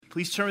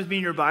Please turn with me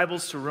in your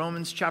Bibles to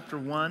Romans chapter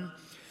 1.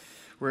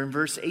 We're in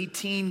verse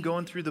 18,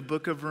 going through the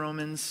book of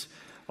Romans.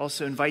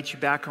 Also invite you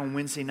back on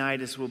Wednesday night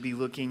as we'll be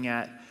looking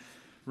at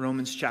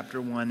Romans chapter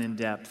 1 in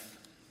depth.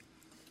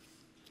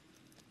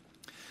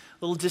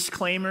 Little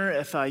disclaimer,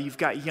 if you've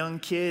got young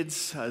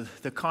kids,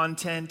 the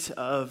content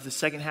of the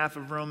second half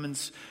of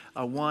Romans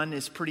 1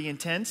 is pretty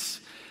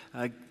intense.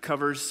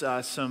 Covers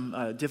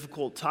some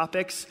difficult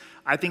topics.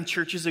 I think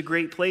church is a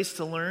great place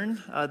to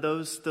learn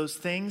those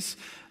things,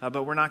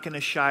 but we're not going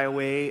to shy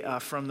away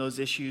from those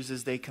issues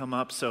as they come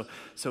up. So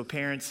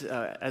parents,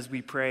 as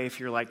we pray, if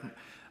you're like,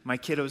 my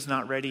kiddo's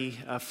not ready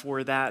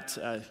for that,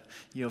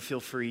 feel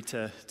free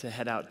to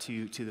head out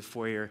to the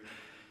foyer.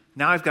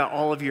 Now I've got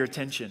all of your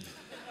attention.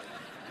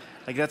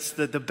 Like that's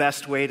the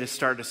best way to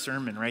start a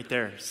sermon right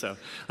there. So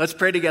let's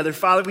pray together.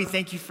 Father, we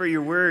thank you for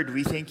your word.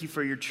 We thank you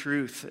for your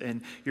truth,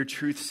 and your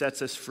truth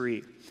sets us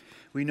free.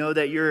 We know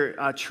that your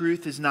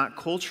truth is not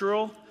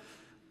cultural,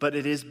 but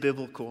it is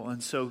biblical.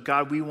 And so,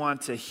 God, we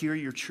want to hear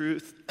your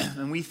truth,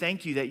 and we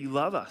thank you that you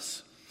love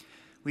us.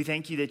 We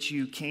thank you that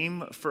you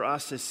came for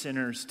us as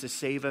sinners to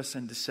save us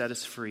and to set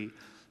us free.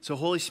 So,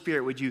 Holy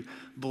Spirit, would you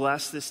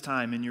bless this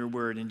time in your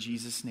word in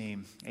Jesus'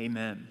 name?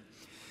 Amen.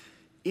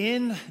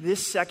 In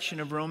this section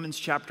of Romans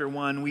chapter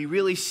 1, we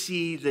really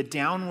see the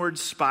downward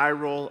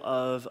spiral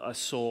of a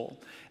soul.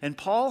 And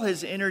Paul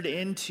has entered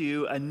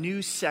into a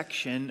new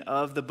section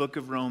of the book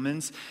of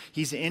Romans.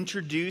 He's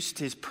introduced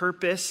his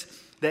purpose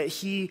that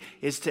he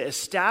is to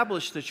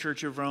establish the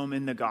church of Rome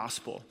in the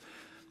gospel.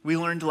 We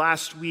learned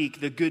last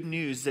week the good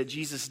news that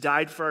Jesus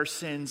died for our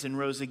sins and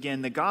rose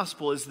again. The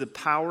gospel is the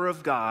power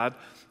of God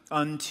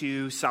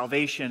unto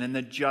salvation, and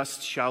the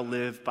just shall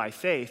live by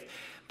faith.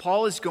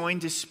 Paul is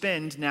going to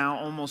spend now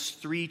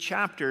almost 3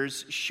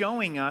 chapters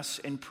showing us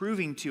and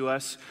proving to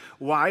us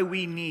why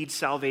we need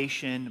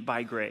salvation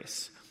by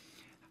grace.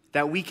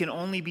 That we can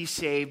only be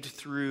saved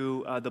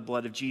through the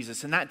blood of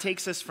Jesus. And that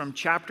takes us from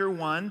chapter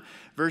 1,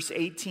 verse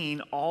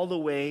 18, all the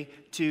way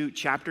to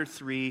chapter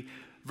 3,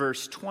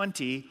 verse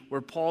 20,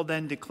 where Paul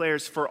then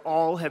declares, "For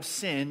all have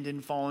sinned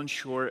and fallen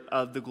short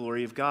of the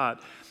glory of God."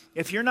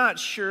 If you're not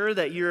sure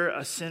that you're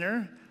a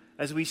sinner,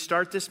 as we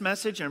start this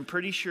message, I'm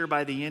pretty sure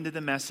by the end of the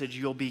message,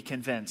 you'll be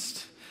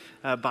convinced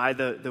by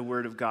the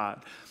Word of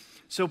God.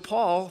 So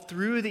Paul,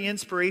 through the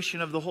inspiration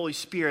of the Holy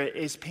Spirit,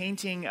 is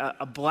painting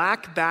a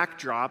black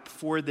backdrop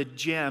for the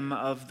gem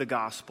of the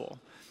gospel.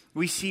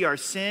 We see our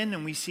sin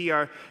and we see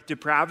our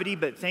depravity,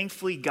 but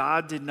thankfully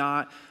God did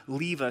not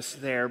leave us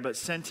there, but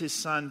sent his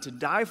Son to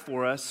die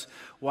for us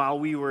while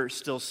we were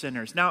still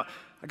sinners. Now,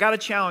 I got a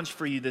challenge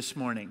for you this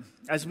morning.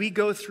 As we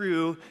go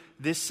through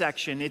this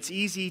section, it's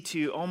easy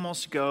to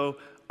almost go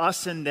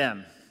us and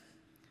them.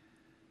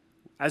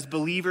 As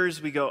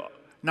believers, we go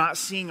not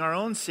seeing our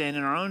own sin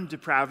and our own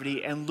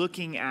depravity and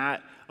looking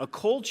at a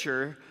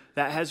culture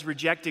that has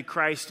rejected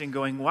Christ and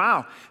going,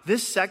 wow,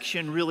 this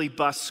section really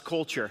busts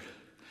culture.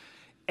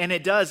 And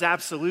it does,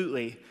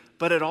 absolutely,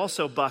 but it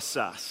also busts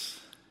us.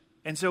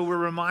 And so we're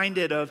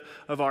reminded of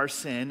our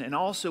sin, and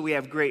also we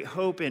have great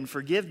hope in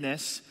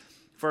forgiveness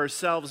for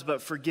ourselves,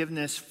 but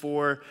forgiveness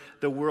for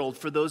the world,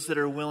 for those that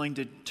are willing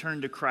to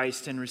turn to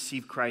Christ and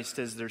receive Christ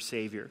as their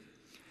Savior.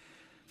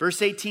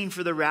 Verse 18,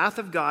 "For the wrath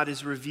of God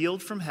is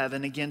revealed from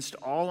heaven against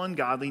all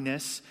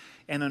ungodliness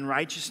and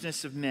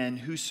unrighteousness of men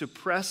who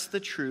suppress the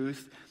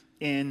truth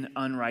in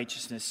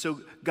unrighteousness." So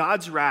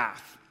God's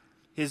wrath,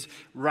 his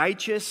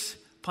righteous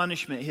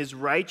punishment, his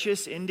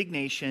righteous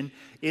indignation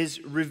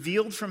is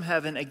revealed from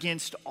heaven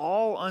against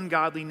all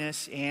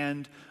ungodliness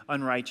and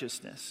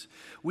unrighteousness.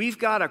 We've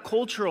got a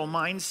cultural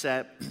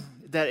mindset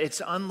that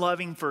it's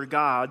unloving for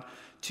God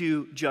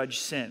to judge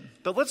sin.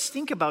 But let's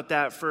think about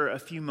that for a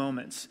few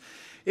moments.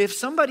 If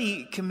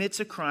somebody commits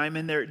a crime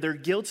and they're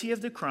guilty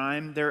of the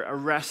crime, they're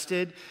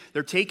arrested,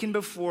 they're taken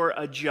before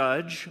a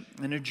judge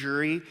and a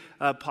jury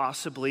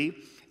possibly,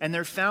 and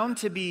they're found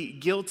to be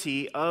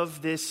guilty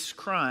of this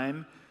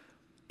crime,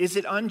 is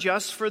it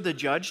unjust for the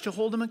judge to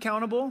hold them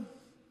accountable?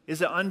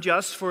 Is it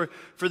unjust for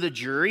the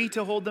jury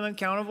to hold them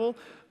accountable?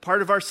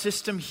 Part of our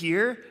system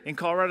here in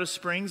Colorado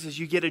Springs is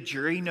you get a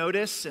jury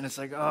notice, and it's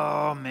like,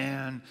 oh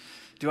man,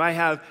 do I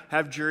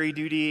have jury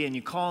duty? And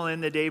you call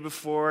in the day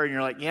before, and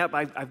you're like, yep,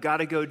 I've got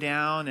to go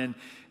down. And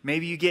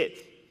maybe you get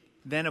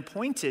then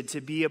appointed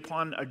to be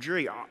upon a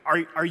jury.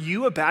 Are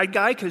you a bad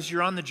guy because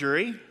you're on the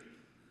jury?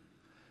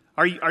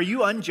 Are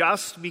you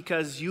unjust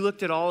because you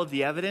looked at all of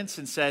the evidence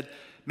and said,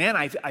 man,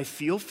 I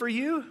feel for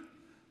you,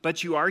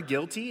 but you are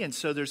guilty, and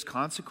so there's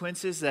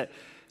consequences that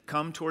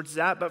come towards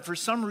that. But for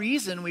some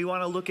reason, we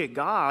want to look at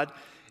God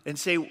and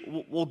say,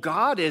 well,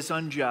 God is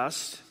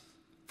unjust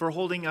for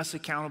holding us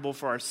accountable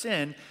for our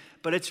sin,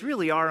 but it's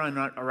really our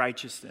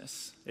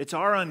unrighteousness. It's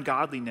our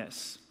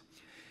ungodliness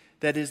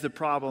that is the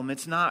problem.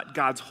 It's not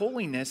God's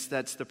holiness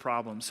that's the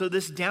problem. So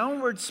this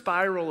downward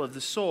spiral of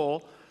the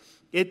soul,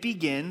 it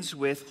begins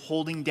with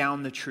holding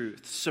down the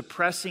truth,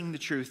 suppressing the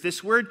truth.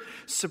 This word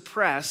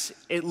suppress,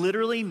 it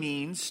literally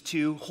means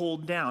to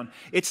hold down.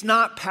 It's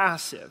not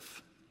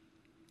passive,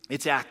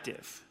 it's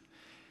active.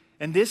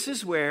 And this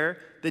is where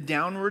the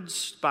downward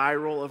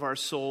spiral of our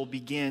soul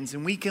begins.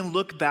 And we can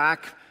look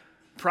back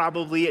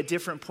probably at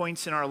different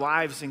points in our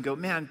lives and go,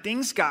 man,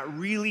 things got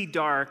really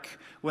dark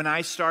when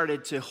I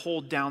started to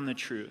hold down the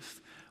truth,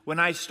 when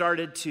I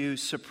started to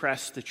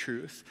suppress the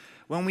truth.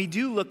 When we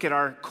do look at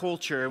our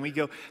culture and we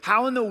go,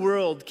 how in the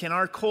world can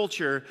our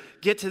culture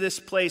get to this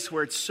place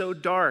where it's so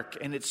dark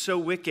and it's so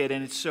wicked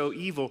and it's so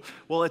evil?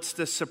 Well, it's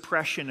the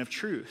suppression of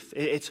truth.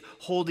 It's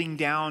holding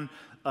down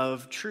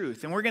of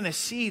truth. And we're going to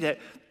see that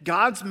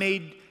God's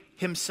made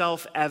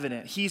himself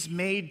evident. He's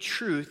made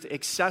truth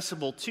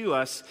accessible to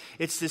us.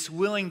 It's this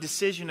willing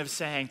decision of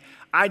saying,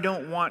 I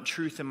don't want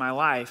truth in my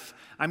life.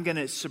 I'm going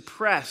to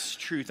suppress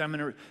truth. I'm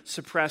going to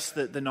suppress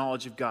the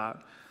knowledge of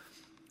God.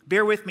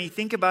 Bear with me.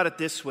 Think about it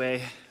this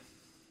way.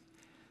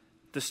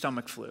 The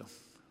stomach flu.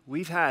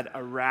 We've had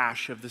a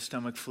rash of the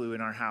stomach flu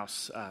in our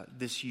house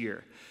this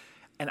year.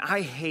 And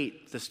I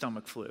hate the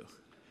stomach flu.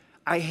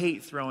 I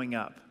hate throwing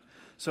up.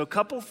 So a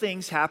couple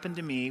things happen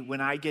to me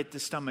when I get the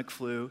stomach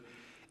flu.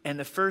 And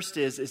the first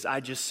is I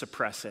just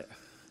suppress it.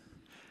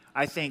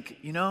 I think,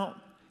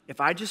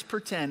 if I just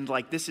pretend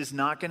like this is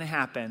not going to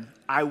happen,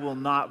 I will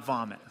not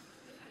vomit.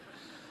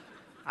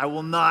 I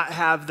will not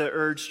have the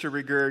urge to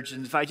regurgitate.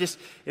 And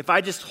if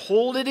I just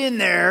hold it in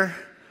there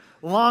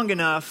long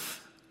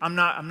enough, I'm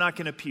not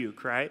going to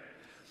puke, right?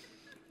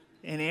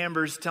 And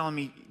Amber's telling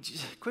me,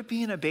 just quit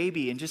being a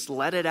baby and just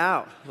let it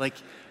out. Like,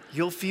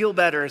 you'll feel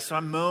better. So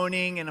I'm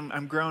moaning and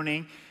I'm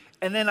groaning.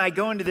 And then I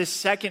go into this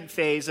second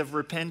phase of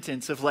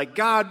repentance of like,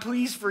 God,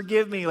 please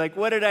forgive me. Like,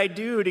 what did I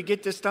do to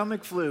get the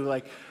stomach flu?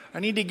 Like, I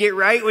need to get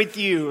right with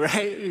you,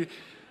 right?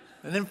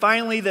 And then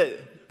finally the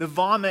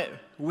vomit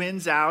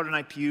wins out and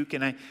I puke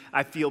and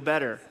I feel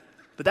better.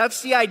 But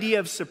that's the idea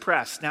of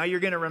suppress. Now you're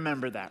going to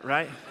remember that,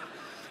 right?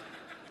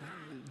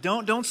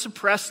 Don't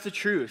suppress the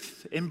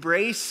truth.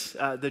 Embrace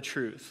the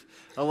truth.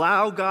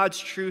 Allow God's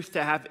truth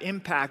to have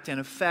impact and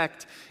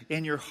effect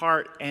in your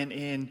heart and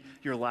in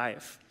your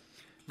life.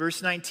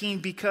 Verse 19,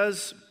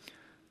 because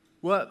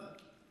what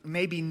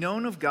may be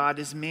known of God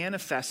is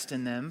manifest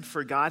in them,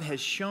 for God has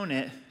shown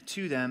it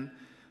to them.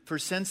 For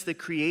since the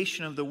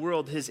creation of the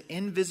world, his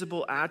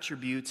invisible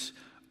attributes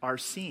are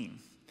seen.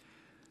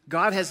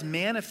 God has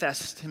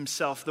manifested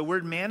himself. The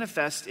word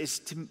manifest is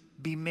to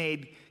be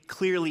made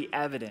clearly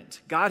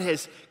evident. God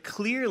has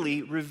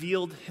clearly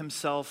revealed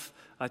himself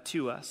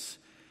to us.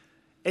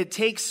 It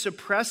takes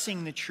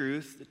suppressing the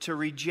truth to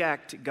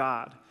reject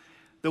God.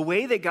 The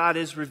way that God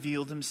has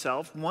revealed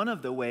himself, one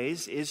of the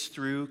ways, is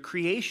through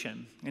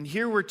creation. And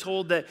here we're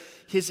told that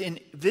his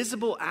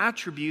invisible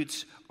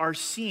attributes are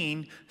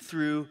seen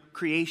through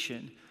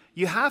creation.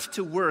 You have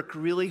to work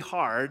really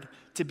hard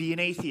to be an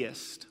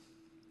atheist.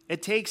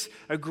 It takes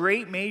a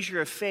great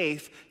measure of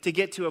faith to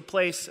get to a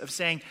place of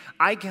saying,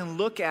 I can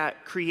look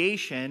at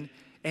creation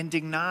and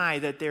deny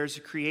that there's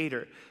a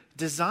creator.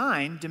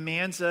 Design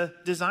demands a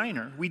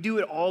designer. We do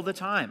it all the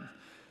time.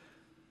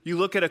 You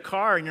look at a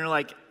car and you're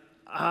like,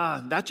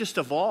 that just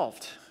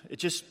evolved. It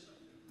just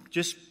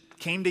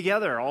came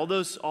together, all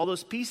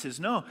those pieces.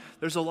 No,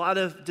 there's a lot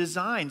of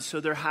design, so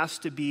there has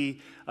to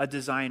be a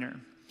designer.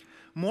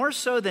 More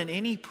so than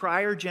any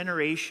prior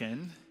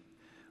generation,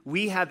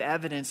 we have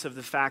evidence of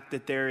the fact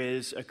that there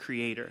is a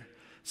creator.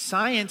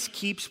 Science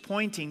keeps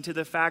pointing to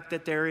the fact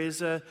that there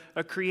is a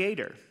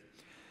creator.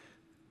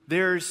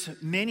 There's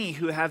many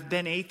who have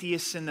been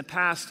atheists in the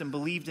past and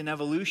believed in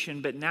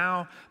evolution, but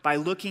now by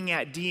looking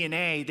at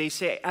DNA, they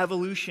say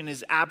evolution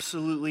is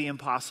absolutely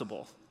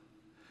impossible.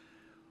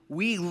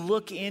 We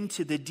look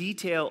into the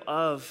detail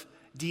of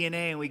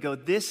DNA and we go,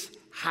 this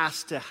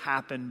has to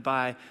happen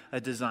by a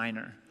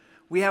designer.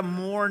 We have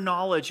more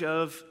knowledge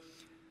of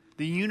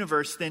the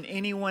universe than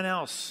anyone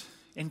else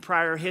in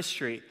prior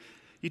history.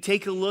 You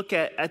take a look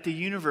at the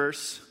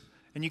universe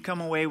and you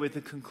come away with the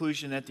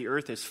conclusion that the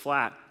earth is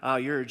flat. Oh,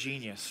 you're a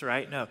genius,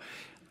 right? No.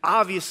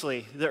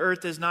 Obviously, the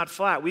earth is not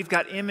flat. We've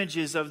got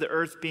images of the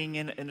earth being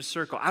in a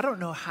circle. I don't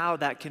know how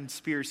that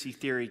conspiracy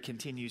theory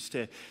continues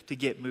to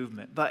get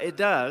movement, but it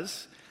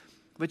does.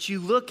 But you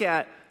look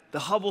at the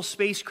Hubble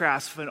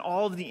spacecraft and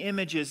all of the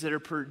images that are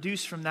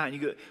produced from that, and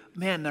you go,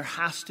 man, there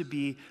has to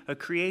be a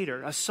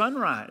creator. A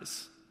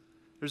sunrise,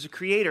 there's a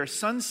creator. A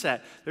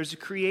sunset, there's a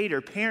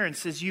creator.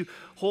 Parents, as you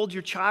hold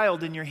your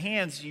child in your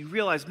hands, you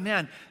realize,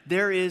 man,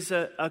 there is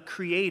a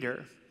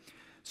creator.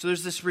 So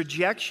there's this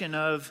rejection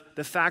of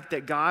the fact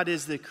that God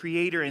is the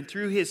creator, and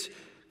through his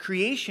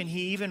creation,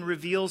 he even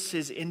reveals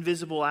his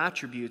invisible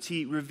attributes.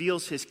 He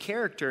reveals his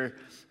character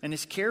and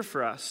his care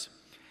for us,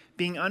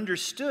 being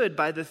understood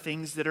by the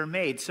things that are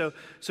made. So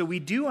we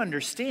do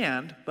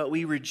understand, but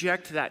we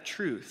reject that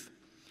truth.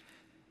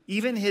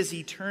 Even his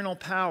eternal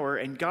power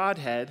and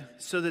Godhead,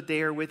 so that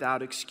they are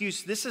without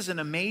excuse. This is an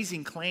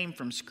amazing claim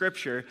from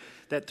Scripture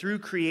that through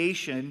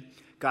creation,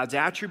 God's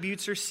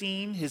attributes are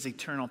seen, his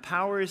eternal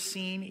power is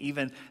seen,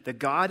 even the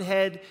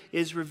Godhead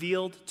is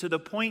revealed to the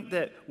point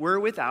that we're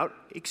without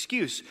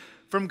excuse.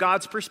 From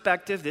God's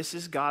perspective, this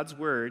is God's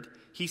word.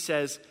 He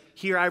says,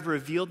 here I've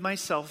revealed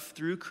myself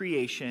through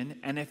creation,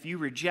 and if you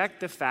reject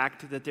the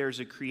fact that there's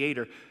a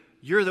creator,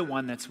 you're the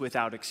one that's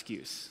without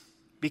excuse.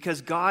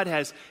 because God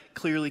has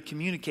clearly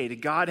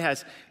communicated. God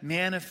has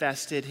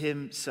manifested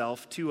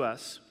himself to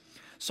us.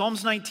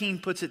 Psalms 19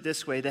 puts it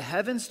this way: the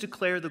heavens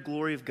declare the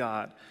glory of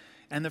God,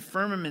 and the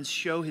firmaments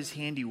show his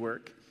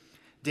handiwork.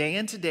 Day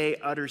unto day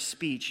utter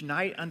speech,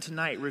 night unto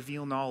night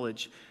reveal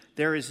knowledge.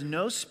 There is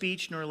no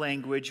speech nor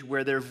language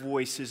where their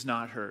voice is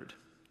not heard.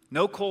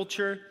 No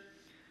culture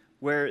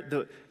where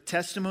the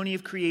testimony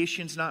of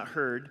creation is not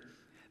heard.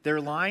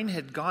 Their line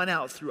had gone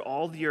out through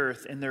all the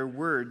earth, and their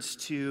words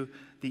to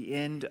the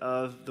end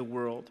of the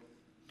world.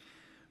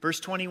 Verse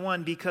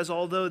 21, because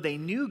although they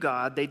knew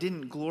God, they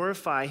didn't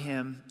glorify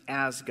him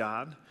as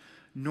God,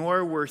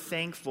 nor were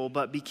thankful,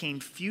 but became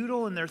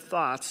futile in their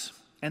thoughts,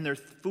 and their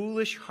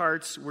foolish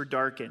hearts were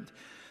darkened.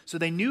 So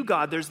they knew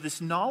God, there's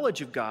this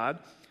knowledge of God,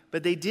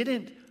 but they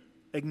didn't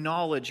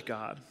acknowledge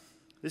God.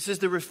 This is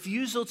the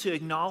refusal to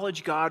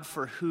acknowledge God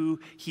for who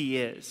he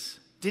is.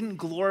 Didn't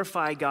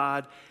glorify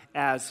God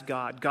as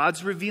God.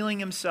 God's revealing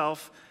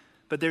himself,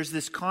 but there's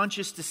this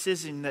conscious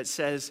decision that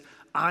says,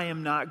 I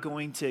am not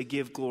going to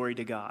give glory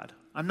to God.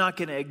 I'm not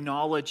going to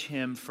acknowledge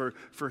him for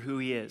who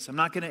he is. I'm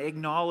not going to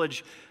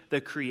acknowledge the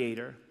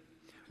Creator.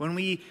 When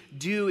we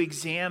do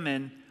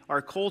examine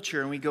our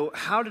culture and we go,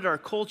 how did our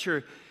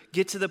culture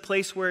get to the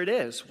place where it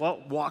is?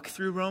 Well, walk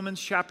through Romans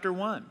chapter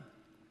 1.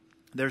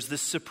 There's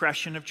this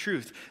suppression of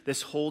truth,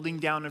 this holding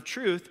down of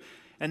truth.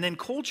 And then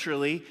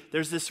culturally,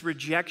 there's this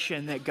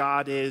rejection that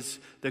God is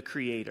the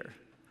Creator.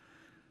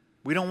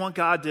 We don't want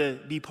God to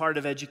be part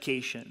of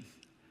education.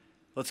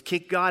 Let's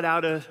kick God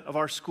out of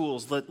our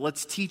schools.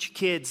 Let's teach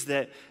kids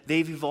that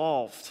they've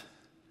evolved.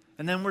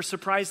 And then we're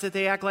surprised that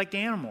they act like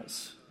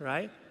animals,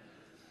 right?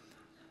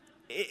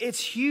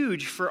 It's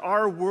huge for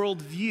our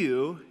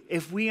worldview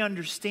if we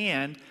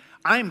understand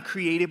I'm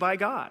created by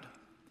God.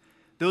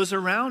 Those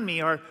around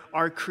me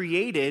are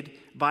created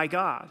by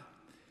God.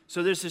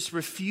 So there's this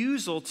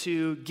refusal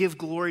to give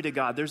glory to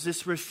God. There's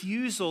this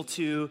refusal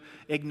to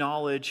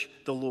acknowledge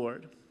the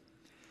Lord.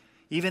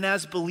 Even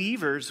as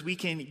believers, we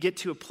can get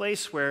to a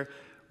place where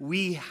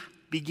we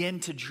begin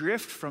to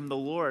drift from the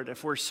Lord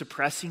if we're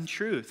suppressing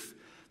truth.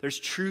 There's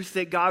truth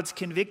that God's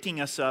convicting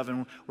us of,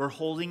 and we're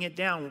holding it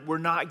down. We're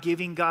not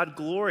giving God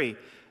glory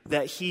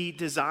that he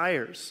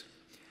desires.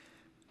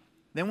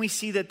 Then we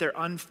see that they're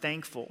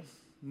unthankful,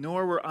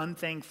 nor were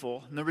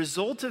unthankful. And the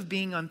result of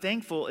being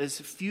unthankful is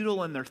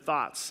futile in their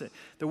thoughts.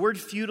 The word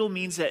futile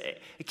means that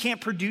it can't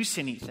produce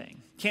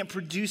anything. Can't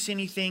produce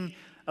anything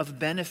of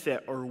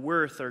benefit or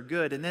worth or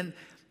good. And then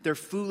their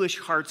foolish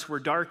hearts were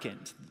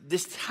darkened.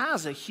 This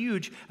has a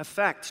huge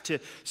effect to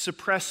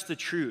suppress the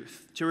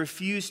truth, to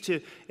refuse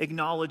to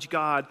acknowledge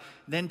God,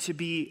 then to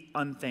be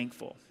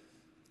unthankful.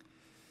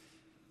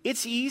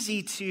 It's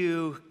easy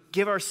to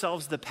give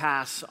ourselves the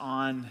pass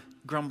on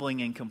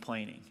grumbling and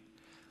complaining.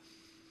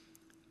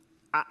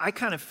 I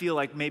kind of feel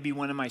like maybe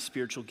one of my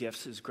spiritual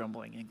gifts is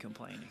grumbling and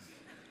complaining.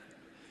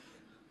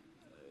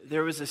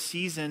 There was a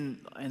season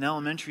in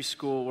elementary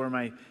school where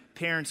my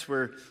parents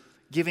were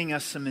giving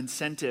us some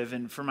incentive.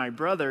 And for my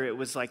brother, it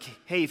was like,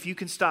 hey, if you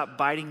can stop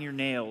biting your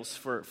nails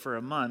for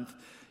a month,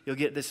 you'll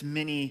get this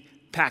mini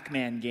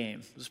Pac-Man game.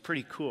 It was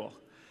pretty cool.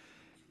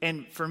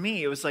 And for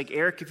me, it was like,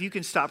 Eric, if you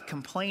can stop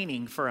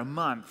complaining for a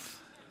month,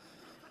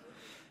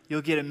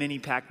 you'll get a mini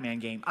Pac-Man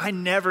game. I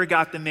never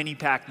got the mini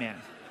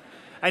Pac-Man.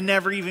 I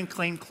never even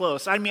came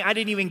close. I mean, I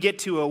didn't even get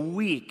to a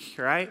week,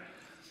 right?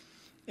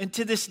 And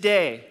to this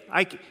day,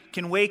 I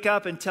can wake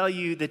up and tell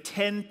you the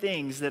 10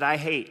 things that I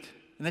hate.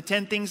 And the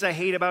 10 things I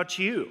hate about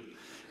you.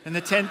 And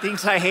the 10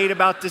 things I hate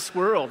about this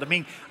world. I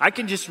mean, I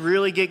can just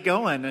really get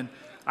going. And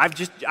I've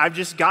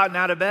just gotten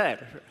out of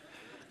bed.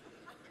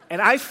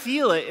 And I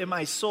feel it in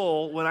my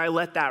soul when I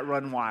let that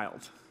run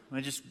wild. When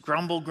I just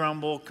grumble,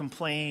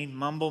 complain,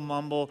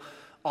 mumble,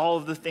 all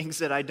of the things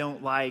that I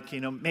don't like.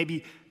 You know,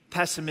 maybe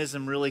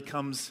pessimism really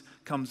comes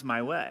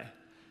my way.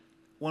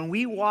 When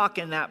we walk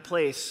in that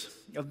place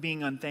of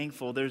being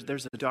unthankful,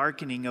 there's a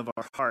darkening of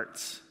our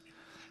hearts.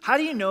 How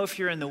do you know if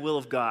you're in the will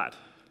of God?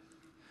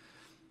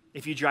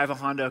 If you drive a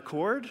Honda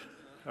Accord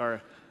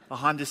or a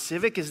Honda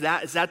Civic, is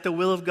that the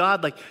will of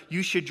God? Like,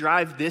 you should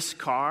drive this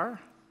car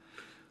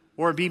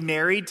or be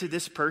married to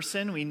this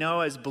person. We know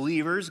as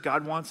believers,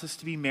 God wants us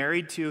to be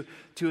married to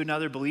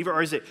another believer.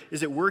 Or is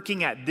it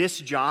working at this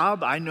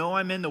job? I know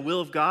I'm in the will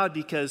of God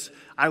because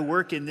I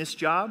work in this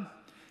job.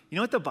 You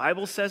know what the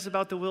Bible says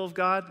about the will of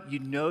God? You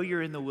know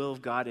you're in the will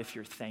of God if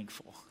you're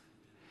thankful.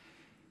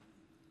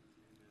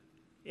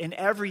 In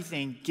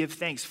everything, give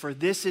thanks, for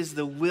this is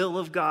the will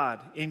of God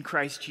in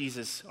Christ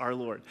Jesus our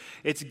Lord.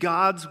 It's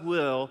God's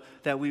will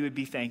that we would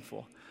be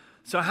thankful.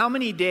 So how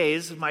many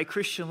days of my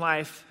Christian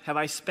life have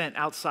I spent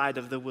outside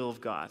of the will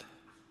of God?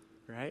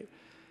 Right?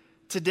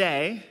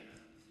 Today,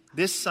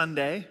 this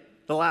Sunday,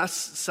 the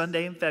last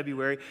Sunday in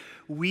February,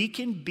 we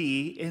can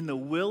be in the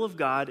will of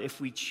God if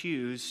we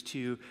choose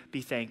to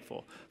be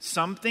thankful.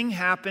 Something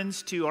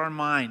happens to our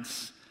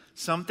minds.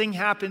 Something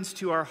happens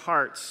to our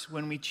hearts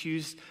when we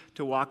choose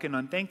to walk in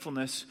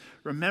unthankfulness.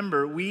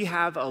 Remember, we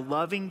have a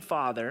loving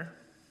Father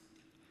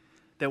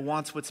that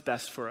wants what's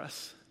best for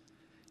us.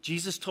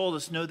 Jesus told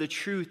us, know the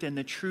truth, and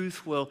the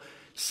truth will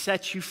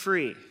set you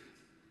free.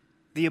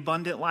 The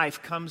abundant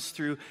life comes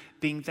through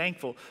being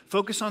thankful.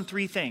 Focus on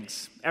 3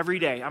 things every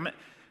day. I'm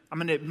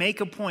going to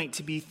make a point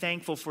to be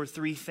thankful for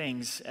 3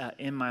 things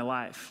in my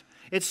life.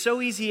 It's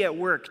so easy at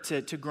work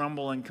to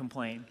grumble and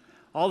complain.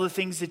 All the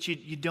things that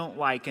you don't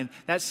like, and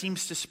that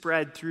seems to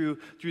spread through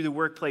the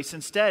workplace.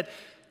 Instead,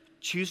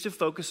 choose to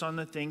focus on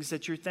the things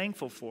that you're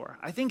thankful for.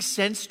 I think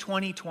since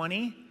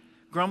 2020,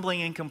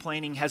 grumbling and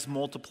complaining has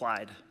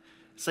multiplied.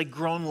 It's like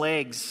grown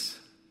legs.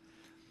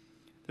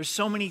 There's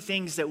so many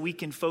things that we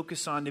can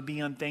focus on to be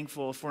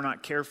unthankful if we're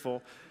not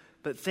careful.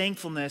 But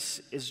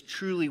thankfulness is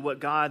truly what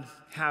God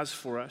has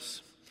for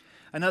us.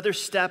 Another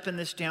step in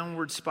this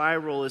downward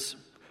spiral is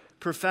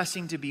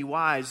professing to be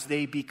wise,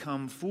 they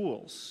become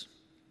fools.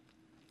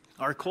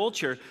 Our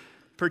culture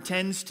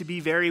pretends to be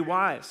very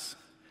wise.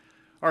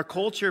 Our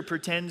culture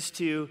pretends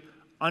to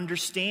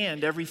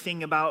understand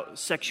everything about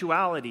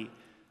sexuality,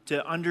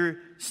 to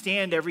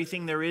understand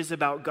everything there is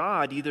about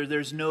God. Either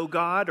there's no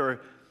God or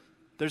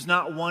there's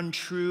not one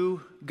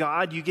true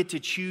God. You get to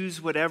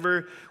choose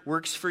whatever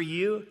works for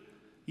you.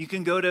 You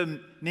can go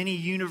to many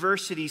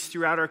universities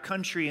throughout our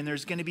country, and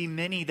there's going to be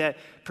many that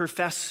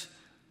profess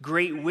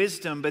great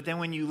wisdom, but then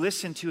when you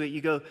listen to it,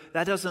 you go,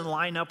 that doesn't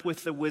line up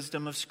with the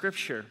wisdom of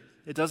Scripture.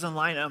 It doesn't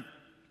line up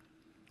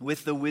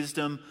with the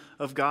wisdom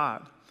of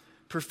God.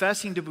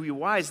 Professing to be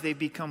wise, they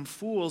become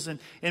fools, and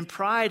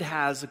pride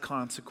has a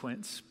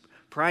consequence.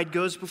 Pride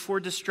goes before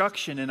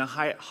destruction, and a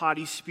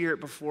haughty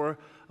spirit before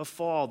a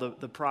fall,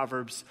 the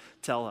Proverbs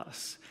tell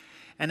us.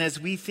 And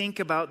as we think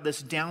about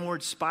this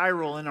downward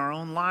spiral in our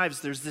own lives,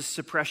 there's this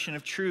suppression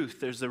of truth.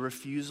 There's a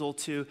refusal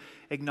to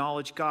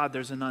acknowledge God.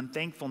 There's an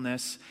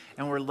unthankfulness,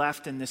 and we're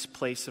left in this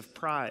place of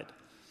pride.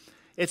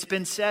 It's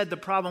been said the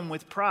problem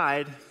with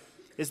pride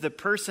is the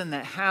person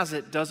that has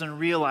it doesn't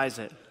realize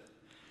it.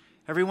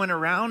 Everyone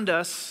around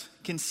us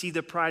can see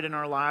the pride in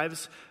our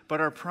lives,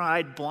 but our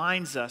pride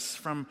blinds us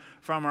from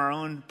our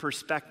own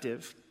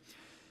perspective.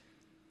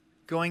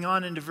 Going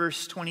on into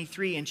verse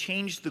 23, and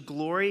change the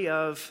glory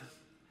of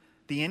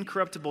the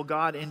incorruptible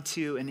God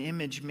into an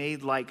image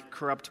made like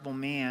corruptible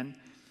man,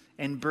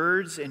 and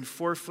birds and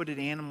 4-footed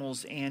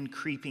animals and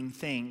creeping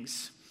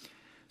things.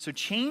 So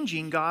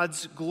changing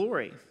God's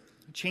glory.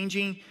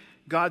 Changing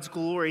God's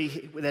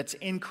glory that's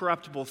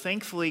incorruptible.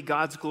 Thankfully,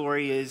 God's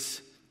glory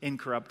is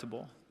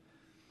incorruptible.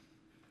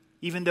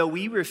 Even though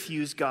we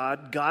refuse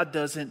God, God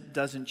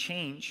doesn't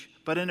change.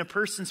 But in a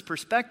person's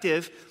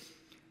perspective,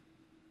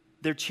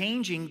 they're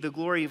changing the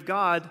glory of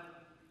God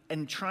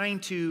and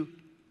trying to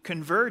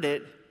convert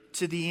it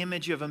to the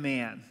image of a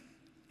man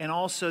and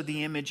also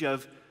the image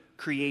of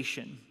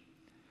creation.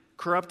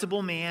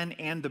 Corruptible man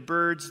and the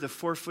birds, the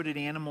 4-footed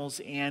animals,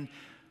 and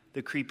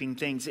the creeping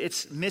things.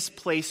 It's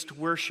misplaced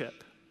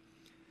worship.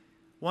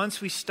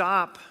 Once we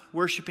stop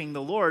worshiping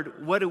the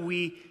Lord, what do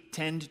we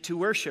tend to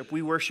worship?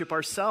 We worship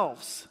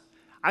ourselves.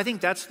 I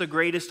think that's the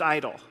greatest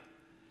idol.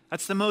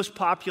 That's the most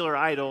popular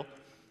idol,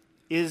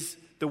 is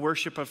the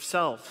worship of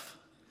self.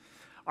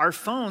 Our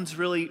phones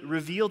really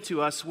reveal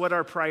to us what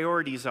our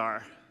priorities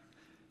are.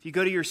 If you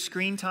go to your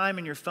screen time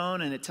in your phone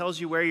and it tells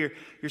you where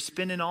you're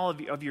spending all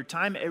of your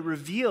time, it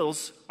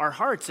reveals our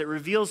hearts. It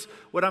reveals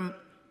what I'm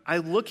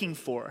looking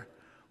for.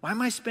 Why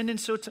am I spending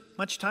so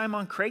much time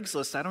on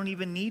Craigslist? I don't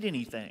even need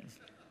anything.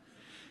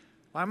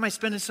 Why am I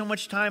spending so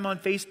much time on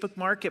Facebook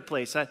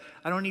Marketplace? I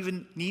don't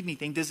even need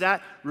anything. Does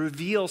that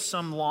reveal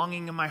some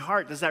longing in my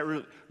heart? Does that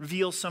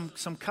reveal some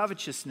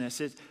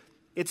covetousness?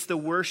 It's the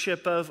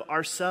worship of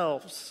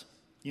ourselves.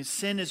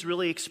 Sin is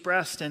really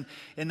expressed in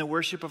the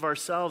worship of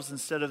ourselves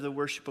instead of the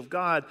worship of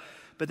God.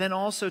 But then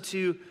also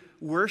to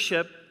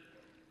worship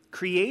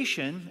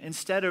creation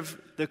instead of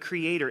the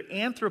Creator.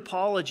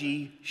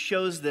 Anthropology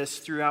shows this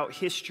throughout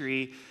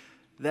history,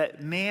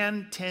 that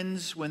man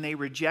tends, when they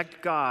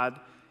reject God,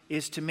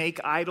 is to make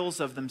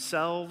idols of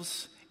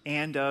themselves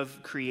and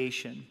of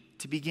creation,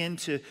 to begin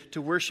to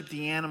worship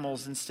the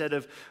animals instead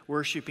of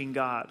worshiping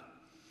God.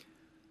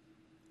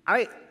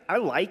 I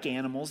like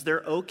animals.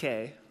 They're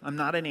okay. I'm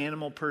not an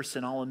animal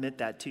person. I'll admit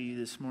that to you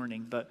this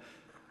morning. But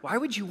why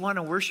would you want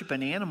to worship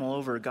an animal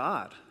over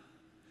God?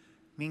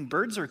 I mean,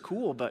 birds are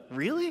cool, but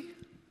really?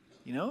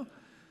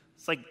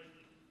 It's like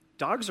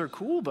dogs are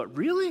cool, but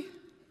really?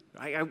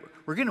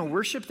 We're going to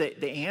worship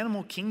the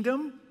animal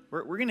kingdom?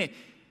 We're going to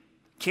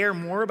care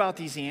more about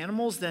these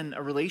animals than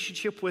a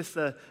relationship with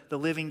the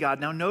living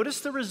God. Now notice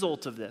the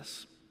result of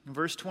this. In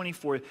verse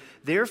 24,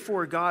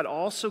 therefore God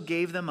also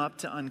gave them up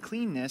to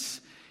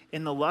uncleanness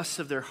in the lusts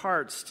of their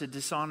hearts, to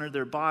dishonor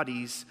their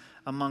bodies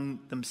among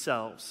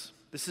themselves.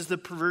 This is the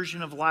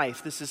perversion of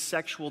life. This is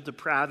sexual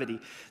depravity.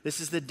 This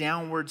is the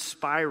downward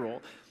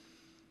spiral.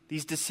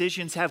 These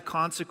decisions have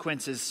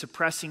consequences: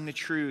 suppressing the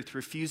truth,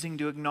 refusing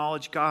to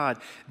acknowledge God,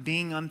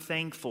 being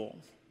unthankful,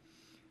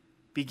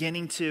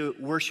 beginning to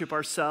worship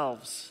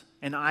ourselves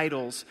and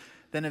idols.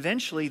 Then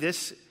eventually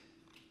this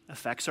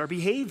affects our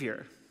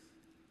behavior.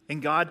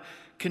 And God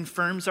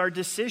confirms our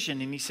decision,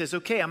 and he says,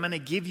 okay, I'm going to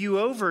give you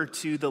over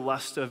to the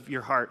lust of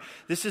your heart.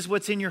 This is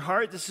what's in your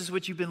heart. This is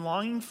what you've been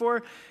longing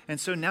for. And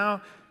so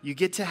now you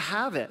get to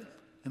have it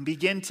and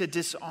begin to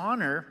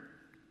dishonor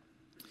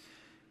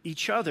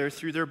each other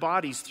through their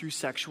bodies through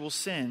sexual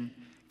sin.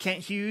 Kent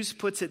Hughes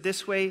puts it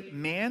this way: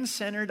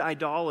 man-centered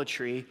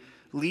idolatry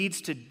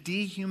leads to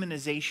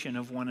dehumanization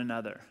of one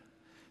another.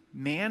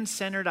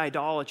 Man-centered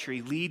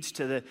idolatry leads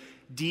to the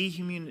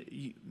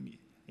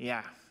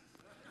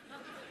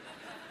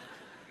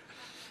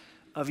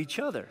of each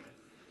other.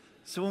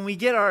 So when we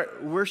get our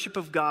worship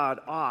of God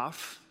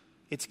off,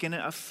 it's going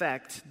to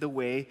affect the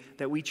way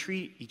that we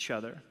treat each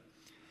other.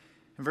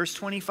 In verse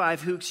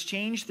 25, who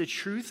exchanged the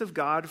truth of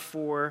God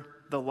for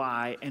the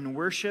lie and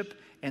worship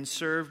and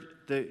served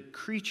the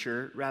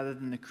creature rather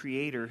than the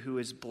Creator, who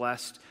is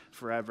blessed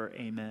forever.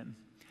 Amen.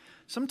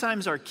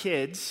 Sometimes our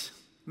kids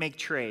make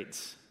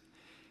trades,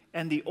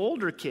 and the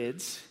older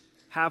kids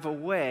have a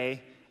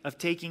way of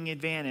taking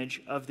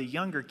advantage of the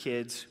younger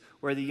kids,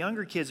 where the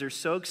younger kids are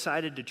so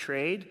excited to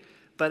trade,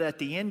 but at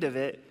the end of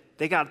it,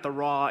 they got the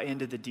raw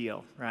end of the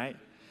deal, right?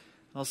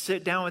 I'll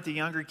sit down with the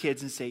younger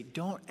kids and say,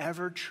 don't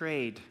ever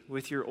trade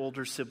with your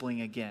older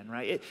sibling again,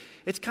 right?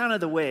 It's kind of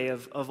the way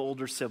of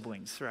older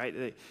siblings,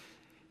 right?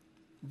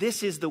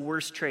 This is the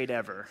worst trade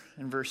ever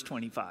in verse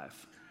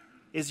 25,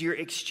 is you're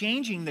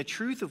exchanging the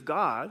truth of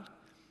God,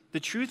 the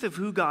truth of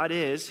who God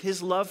is,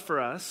 his love for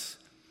us,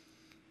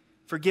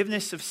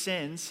 forgiveness of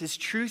sins, his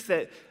truth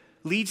that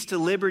leads to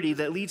liberty,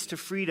 that leads to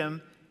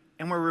freedom,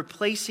 and we're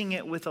replacing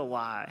it with a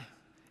lie.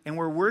 And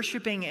we're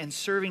worshiping and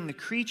serving the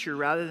creature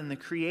rather than the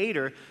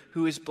Creator,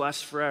 who is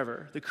blessed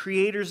forever. The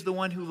Creator is the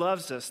one who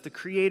loves us. The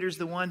Creator is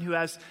the one who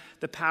has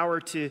the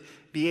power to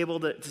be able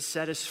to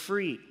set us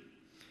free.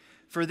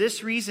 For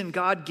this reason,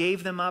 God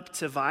gave them up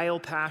to vile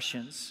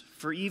passions,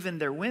 for even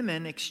their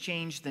women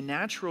exchanged the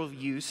natural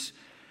use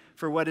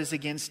for what is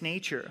against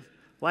nature.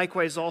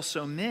 Likewise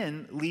also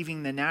men,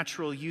 leaving the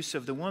natural use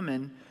of the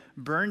woman,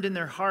 burned in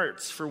their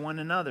hearts for one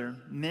another,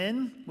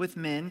 men with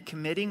men,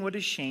 committing what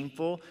is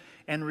shameful,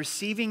 and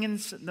receiving in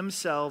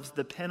themselves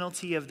the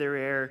penalty of their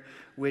error,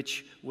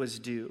 which was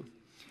due.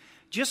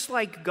 Just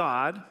like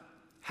God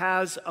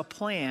has a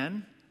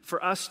plan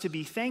for us to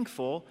be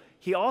thankful,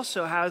 he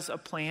also has a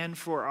plan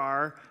for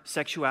our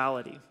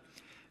sexuality.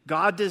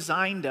 God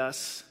designed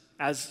us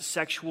as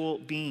sexual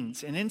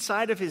beings, and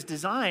inside of his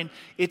design,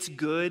 it's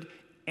good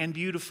and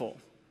beautiful.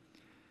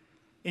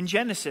 In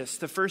Genesis,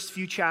 the first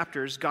few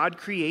chapters, God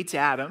creates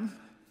Adam,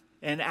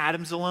 and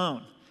Adam's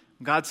alone.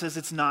 God says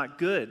it's not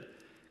good.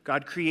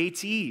 God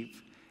creates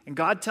Eve. And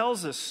God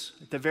tells us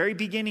at the very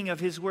beginning of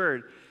his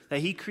word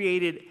that he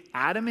created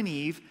Adam and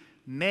Eve,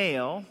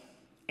 male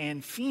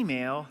and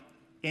female,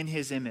 in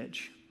his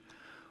image.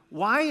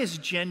 Why is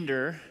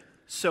gender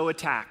so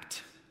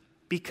attacked?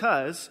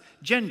 Because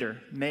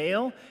gender,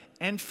 male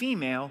and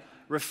female,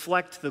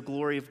 reflect the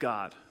glory of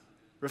God,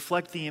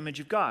 reflect the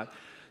image of God.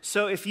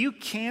 So if you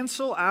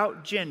cancel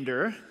out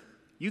gender,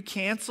 you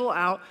cancel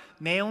out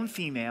male and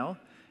female,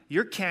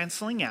 you're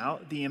canceling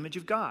out the image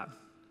of God.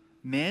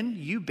 Men,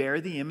 you bear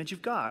the image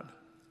of God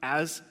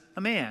as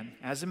a man,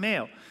 as a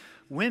male.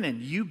 Women,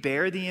 you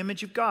bear the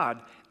image of God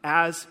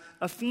as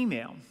a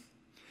female.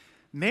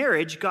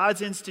 Marriage,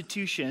 God's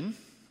institution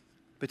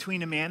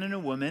between a man and a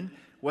woman,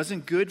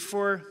 wasn't good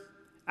for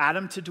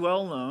Adam to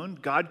dwell alone.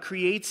 God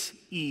creates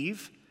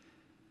Eve,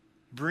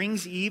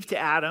 brings Eve to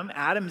Adam.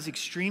 Adam is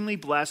extremely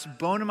blessed,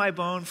 bone of my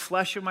bone,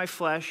 flesh of my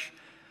flesh.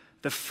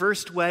 The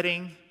first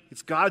wedding,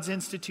 it's God's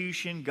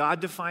institution. God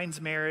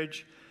defines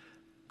marriage.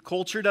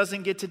 Culture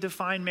doesn't get to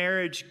define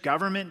marriage.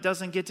 Government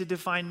doesn't get to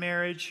define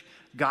marriage.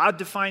 God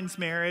defines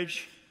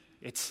marriage.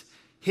 It's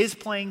his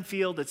playing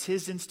field. It's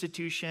his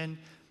institution.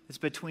 It's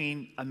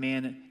between a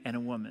man and a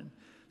woman.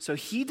 So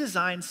he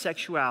designed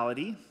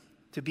sexuality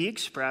to be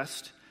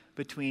expressed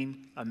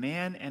between a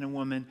man and a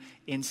woman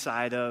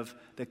inside of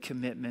the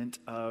commitment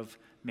of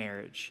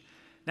marriage.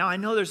 Now, I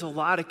know there's a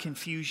lot of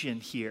confusion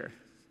here.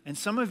 And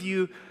some of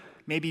you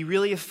may be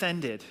really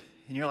offended.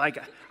 And you're like,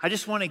 I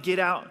just want to get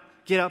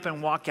up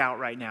and walk out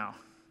right now.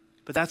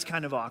 But that's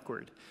kind of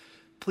awkward.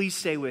 Please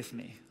stay with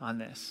me on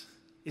this.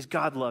 Is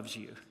God loves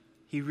you.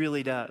 He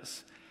really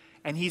does.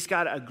 And he's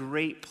got a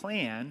great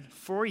plan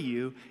for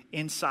you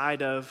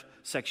inside of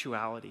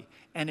sexuality.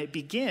 And it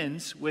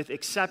begins with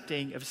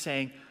accepting of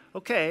saying,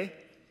 okay,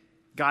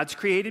 God's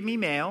created me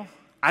male.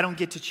 I don't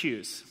get to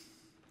choose.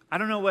 I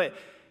don't know what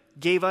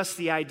gave us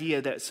the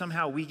idea that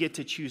somehow we get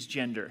to choose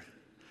gender.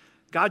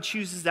 God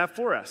chooses that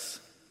for us.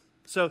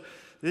 So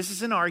this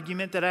is an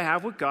argument that I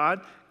have with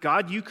God.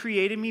 God, you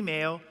created me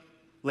male.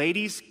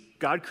 Ladies,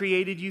 God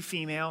created you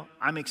female.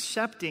 I'm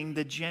accepting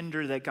the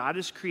gender that God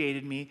has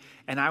created me,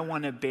 and I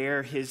want to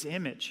bear his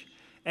image.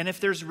 And if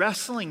there's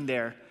wrestling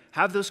there,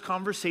 have those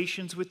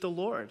conversations with the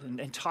Lord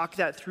and talk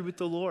that through with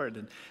the Lord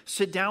and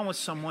sit down with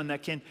someone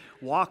that can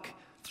walk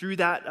through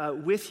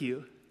that with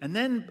you. And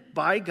then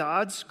by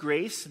God's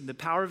grace and the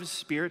power of his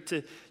Spirit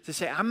to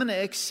say, I'm going to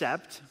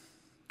accept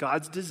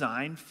God's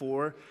design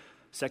for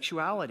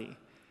sexuality.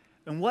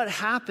 And what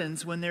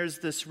happens when there's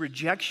this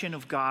rejection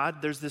of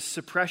God, there's this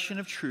suppression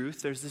of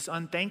truth, there's this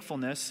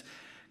unthankfulness,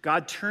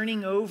 God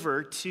turning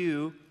over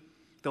to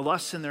the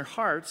lusts in their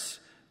hearts,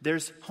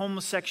 there's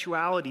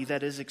homosexuality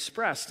that is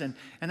expressed. And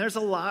there's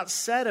a lot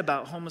said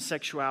about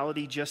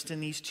homosexuality just in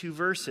these 2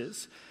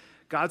 verses.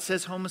 God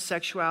says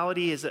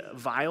homosexuality is a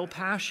vile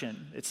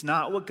passion. It's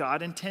not what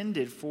God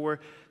intended for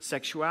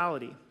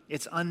sexuality.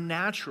 It's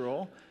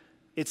unnatural.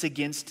 It's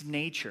against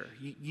nature.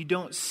 You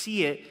don't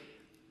see it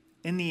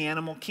in the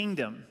animal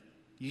kingdom.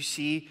 You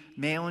see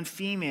male and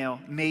female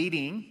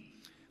mating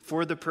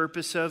for the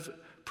purpose of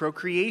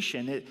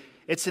procreation.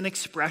 It's an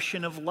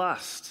expression of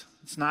lust.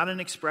 It's not an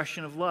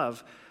expression of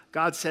love.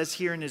 God says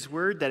here in his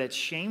word that it's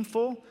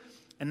shameful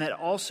and that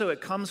also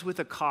it comes with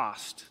a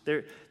cost.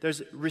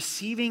 There's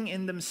receiving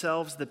in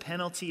themselves the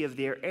penalty of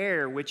their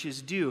error, which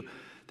is due.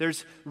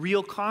 There's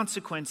real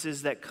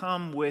consequences that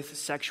come with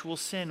sexual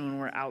sin when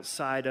we're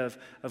outside of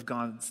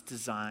God's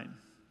design.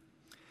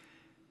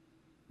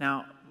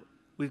 Now,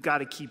 we've got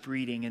to keep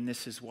reading, and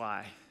this is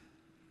why.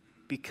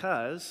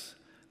 Because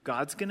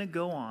God's going to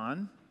go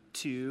on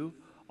to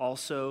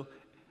also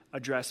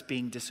address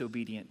being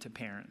disobedient to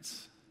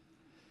parents.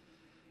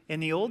 In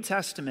the Old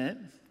Testament,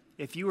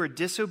 if you were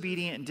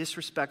disobedient and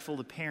disrespectful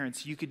to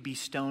parents, you could be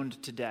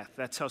stoned to death.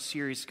 That's how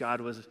serious God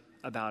was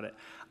about it.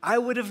 I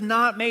would have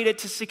not made it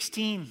to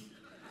 16.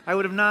 I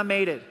would have not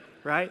made it,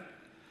 right?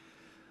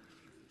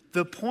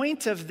 The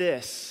point of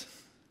this,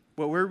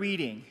 what we're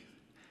reading,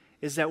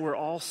 is that we're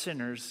all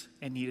sinners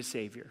and need a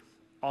Savior.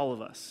 All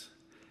of us.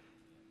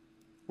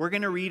 We're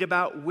going to read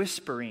about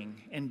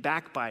whispering and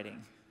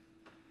backbiting.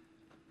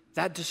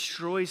 That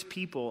destroys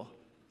people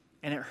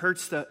and it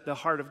hurts the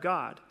heart of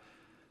God.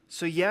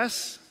 So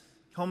yes,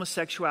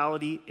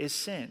 homosexuality is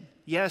sin.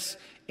 Yes,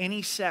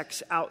 any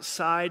sex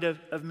outside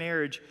of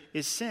marriage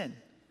is sin.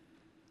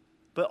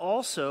 But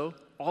also,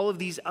 all of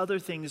these other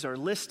things are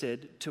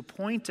listed to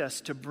point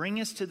us, to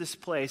bring us to this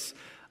place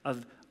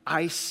of,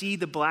 I see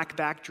the black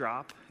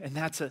backdrop, and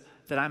that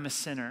I'm a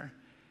sinner.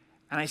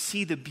 And I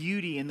see the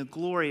beauty and the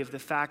glory of the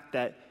fact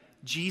that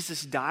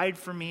Jesus died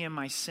for me in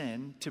my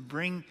sin to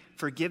bring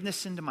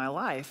forgiveness into my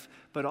life,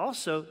 but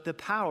also the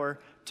power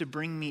to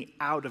bring me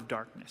out of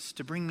darkness,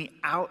 to bring me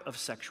out of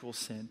sexual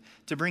sin,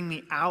 to bring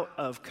me out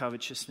of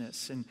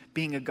covetousness and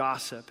being a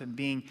gossip and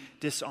being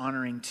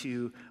dishonoring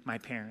to my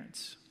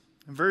parents.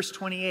 In verse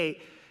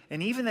 28,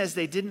 and even as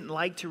they didn't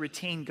like to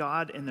retain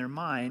God in their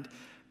mind,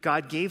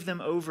 God gave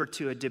them over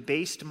to a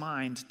debased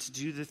mind to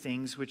do the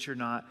things which are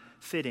not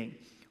fitting.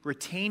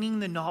 Retaining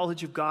the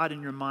knowledge of God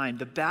in your mind.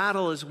 The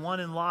battle is won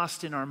and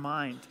lost in our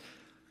mind.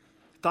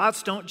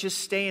 Thoughts don't just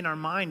stay in our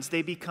minds,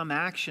 they become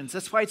actions.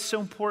 That's why it's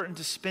so important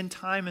to spend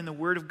time in the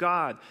Word of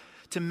God,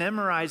 to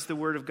memorize the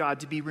Word of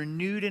God, to be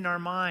renewed in our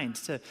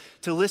minds,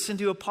 to listen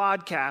to a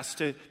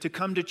podcast, to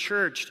come to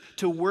church,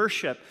 to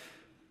worship.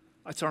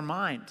 It's our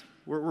mind.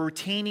 We're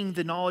retaining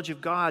the knowledge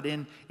of God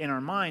in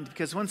our mind,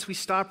 because once we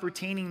stop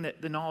retaining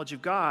the knowledge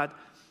of God,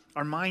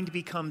 our mind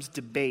becomes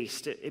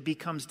debased. It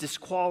becomes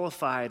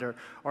disqualified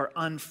or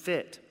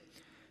unfit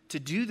to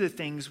do the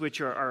things which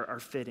are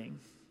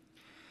fitting.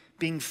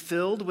 Being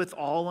filled with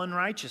all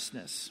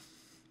unrighteousness,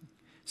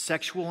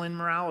 sexual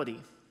immorality,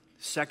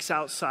 sex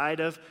outside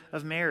of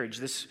marriage.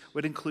 This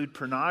would include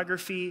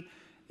pornography.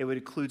 It would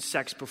include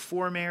sex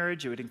before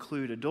marriage. It would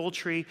include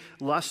adultery,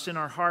 lust in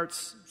our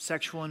hearts,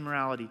 sexual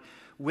immorality.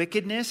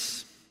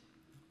 Wickedness,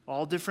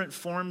 all different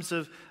forms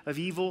of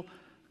evil.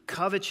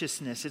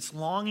 Covetousness, it's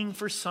longing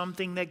for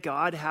something that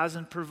God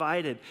hasn't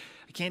provided.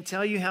 I can't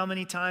tell you how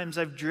many times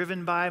I've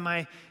driven by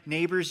my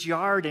neighbor's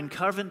yard and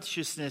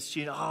covetousness,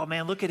 oh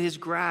man, look at his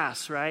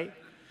grass, right?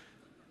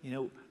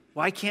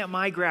 Why can't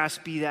my grass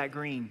be that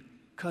green?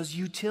 Because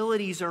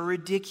utilities are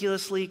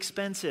ridiculously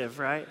expensive,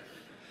 right?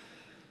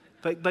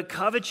 But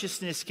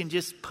covetousness can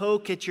just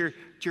poke at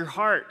your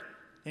heart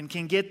and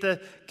can get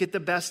the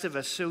best of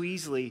us so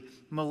easily.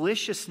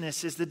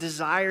 Maliciousness is the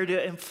desire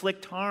to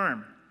inflict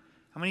harm.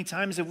 How many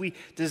times have we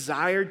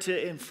desired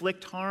to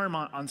inflict harm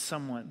on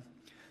someone?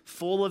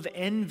 Full of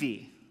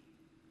envy.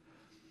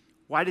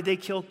 Why did they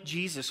kill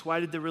Jesus? Why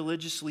did the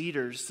religious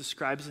leaders, the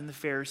scribes and the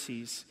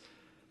Pharisees,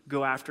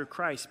 go after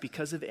Christ?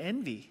 Because of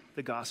envy,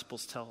 the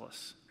Gospels tell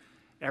us.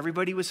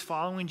 Everybody was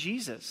following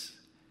Jesus,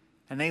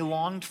 and they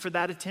longed for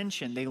that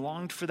attention. They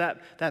longed for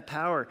that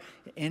power.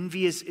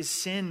 Envy is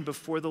sin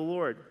before the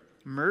Lord.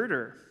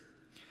 Murder,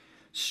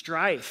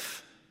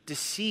 strife,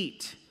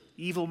 deceit,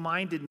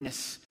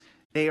 evil-mindedness,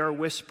 they are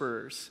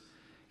whisperers.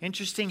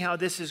 Interesting how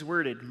this is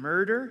worded.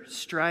 Murder,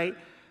 strife,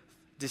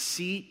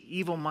 deceit,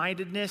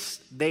 evil-mindedness,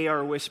 they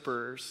are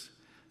whisperers.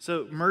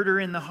 So murder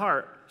in the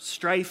heart,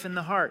 strife in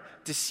the heart,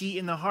 deceit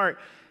in the heart,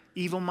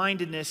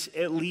 evil-mindedness,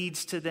 it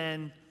leads to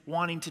then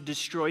wanting to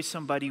destroy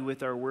somebody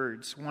with our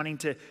words, wanting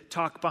to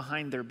talk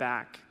behind their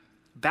back.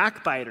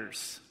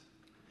 Backbiters,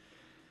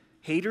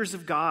 haters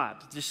of God,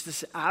 just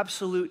this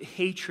absolute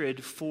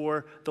hatred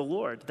for the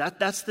Lord.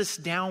 That's this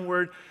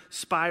downward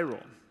spiral.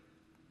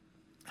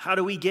 How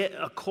do we get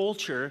a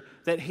culture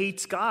that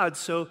hates God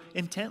so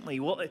intently?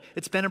 Well,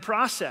 it's been a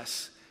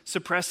process.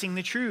 Suppressing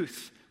the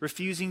truth,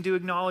 refusing to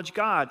acknowledge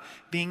God,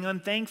 being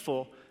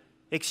unthankful,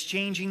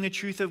 exchanging the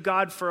truth of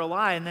God for a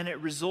lie, and then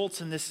it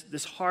results in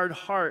this hard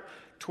heart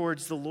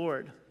towards the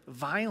Lord.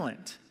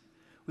 Violent.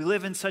 We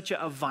live in such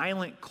a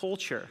violent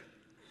culture.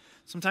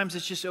 Sometimes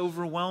it's just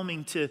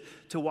overwhelming to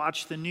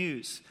watch the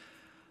news.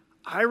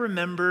 I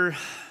remember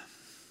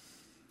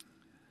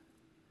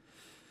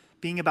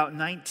being about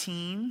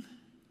 19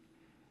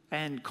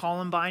 and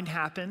Columbine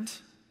happened.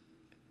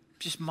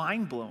 Just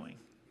mind-blowing.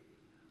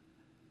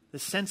 The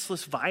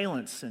senseless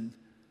violence and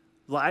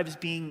lives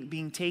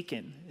being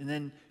taken. And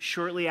then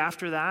shortly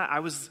after that, I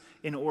was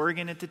in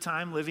Oregon at the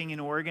time, living in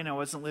Oregon. I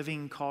wasn't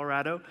living in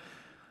Colorado.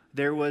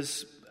 There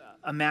was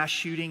a mass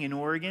shooting in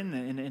Oregon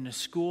in a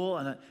school.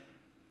 And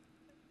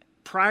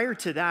prior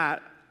to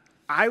that,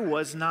 I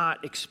was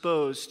not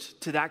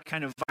exposed to that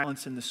kind of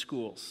violence in the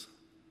schools.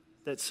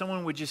 That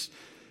someone would just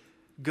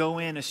go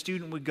in, a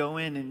student would go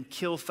in and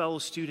kill fellow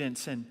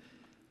students and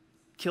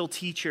kill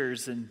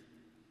teachers. And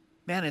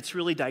man, it's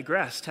really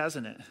digressed,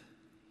 hasn't it?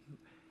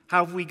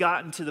 How have we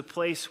gotten to the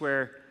place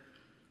where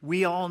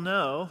we all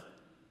know,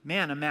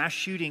 man, a mass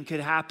shooting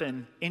could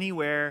happen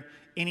anywhere,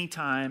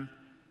 anytime,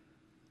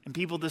 and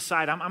people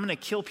decide, I'm going to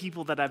kill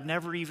people that I've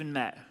never even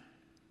met.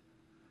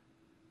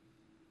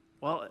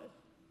 Well,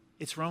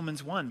 it's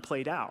Romans 1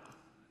 played out.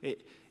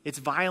 It's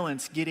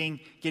violence getting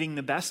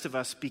the best of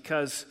us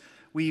because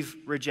we've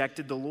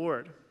rejected the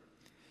Lord.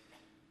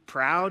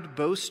 Proud,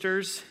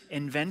 boasters,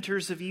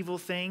 inventors of evil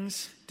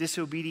things,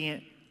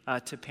 disobedient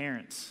to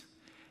parents.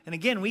 And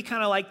again, we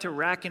kind of like to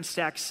rack and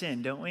stack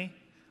sin, don't we?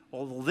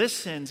 Well, this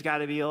sin's got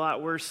to be a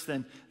lot worse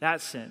than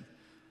that sin.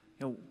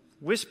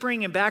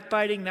 Whispering and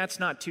backbiting, that's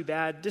not too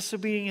bad.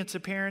 Disobedience to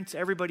parents,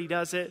 everybody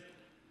does it.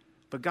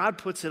 But God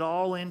puts it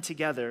all in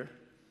together.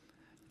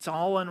 It's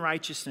all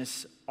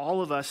unrighteousness.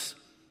 All of us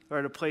are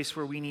at a place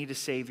where we need a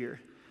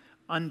Savior.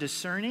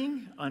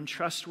 Undiscerning,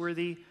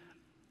 untrustworthy,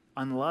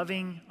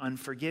 unloving,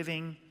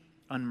 unforgiving,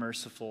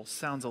 unmerciful.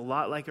 Sounds a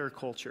lot like our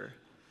culture.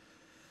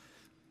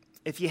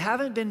 If you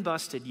haven't been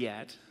busted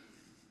yet,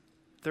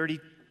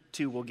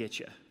 32 will get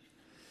you.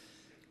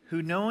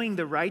 Who, knowing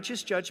the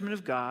righteous judgment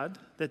of God,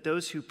 that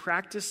those who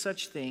practice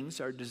such things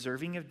are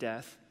deserving of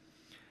death,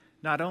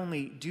 not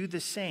only do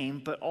the same,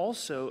 but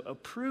also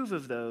approve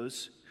of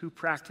those who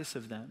practice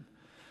of them.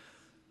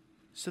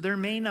 So there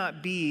may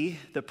not be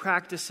the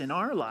practice in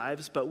our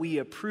lives, but we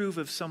approve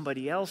of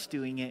somebody else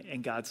doing it,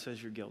 and God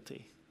says you're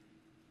guilty.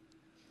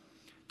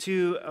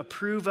 To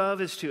approve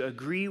of is to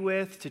agree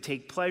with, to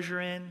take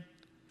pleasure in.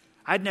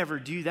 I'd never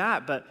do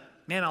that, but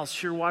man, I'll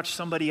sure watch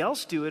somebody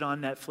else do it on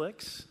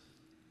Netflix.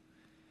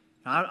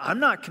 I'm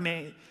not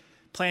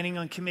planning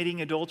on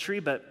committing adultery,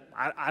 but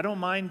I don't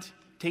mind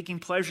taking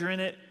pleasure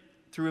in it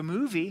through a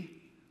movie.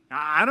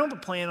 I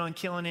don't plan on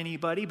killing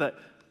anybody, but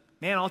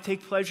man, I'll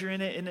take pleasure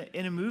in it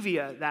in a movie,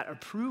 that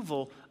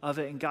approval of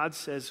it. And God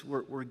says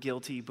we're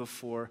guilty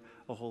before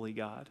a holy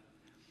God.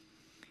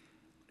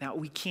 Now,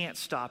 we can't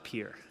stop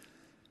here.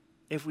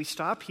 If we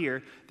stop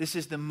here, this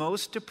is the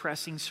most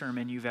depressing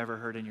sermon you've ever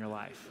heard in your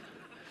life.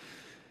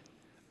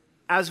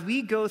 As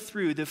we go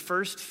through the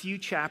first few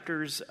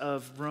chapters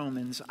of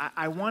Romans,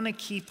 I want to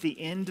keep the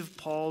end of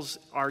Paul's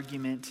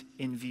argument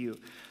in view.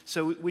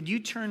 So would you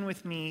turn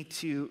with me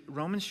to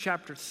Romans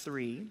chapter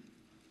 3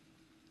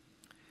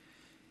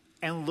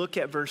 and look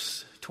at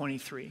verse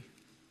 23.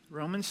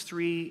 Romans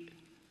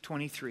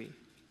 3:23.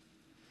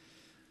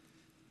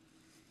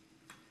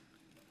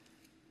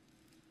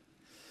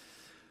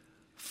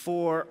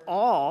 For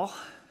all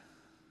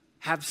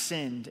have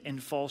sinned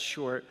and fall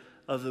short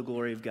of the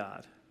glory of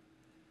God.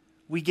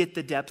 We get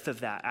the depth of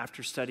that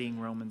after studying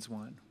Romans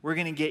 1. We're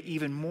going to get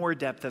even more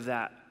depth of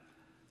that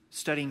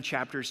studying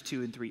chapters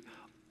 2 and 3.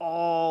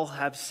 All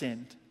have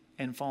sinned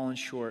and fallen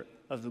short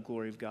of the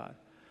glory of God.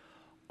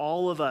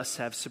 All of us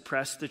have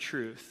suppressed the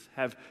truth,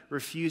 have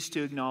refused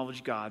to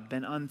acknowledge God,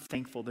 been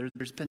unthankful.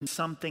 There's been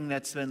something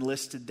that's been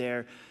listed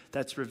there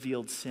that's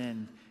revealed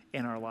sin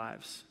in our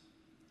lives.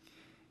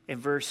 In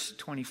verse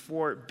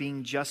 24,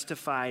 being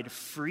justified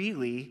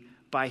freely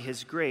by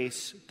his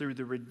grace through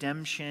the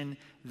redemption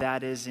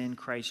that is in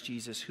Christ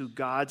Jesus, who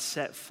God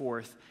set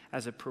forth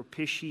as a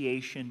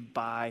propitiation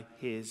by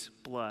his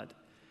blood.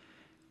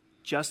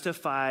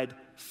 Justified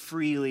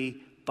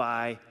freely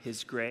by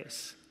his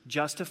grace.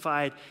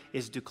 Justified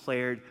is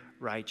declared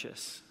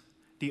righteous.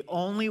 The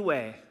only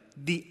way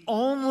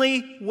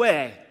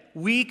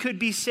we could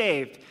be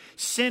saved,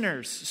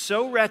 sinners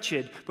so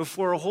wretched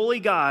before a holy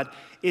God,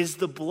 is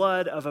the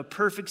blood of a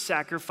perfect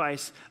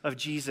sacrifice of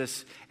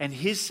Jesus. And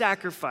his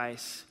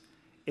sacrifice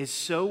is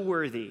so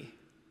worthy.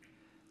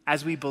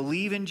 As we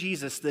believe in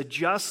Jesus, the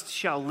just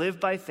shall live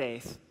by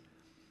faith.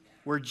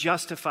 We're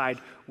justified.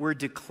 We're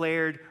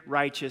declared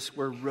righteous.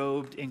 We're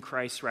robed in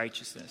Christ's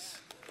righteousness.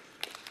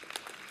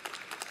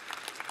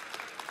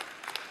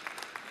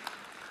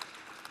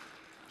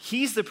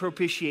 He's the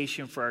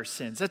propitiation for our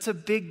sins. That's a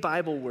big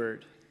Bible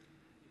word.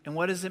 And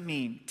what does it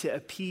mean? To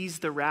appease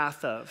the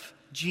wrath of.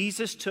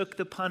 Jesus took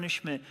the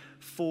punishment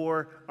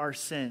for our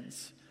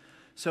sins.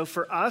 So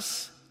for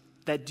us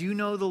that do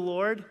know the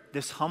Lord,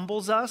 this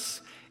humbles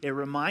us. It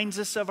reminds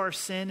us of our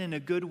sin in a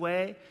good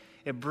way.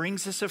 It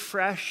brings us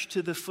afresh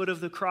to the foot of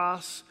the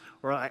cross.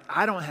 We're like,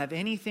 I don't have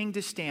anything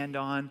to stand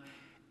on.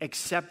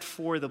 except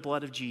for the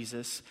blood of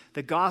Jesus.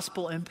 The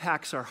gospel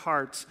impacts our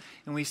hearts,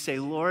 and we say,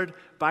 Lord,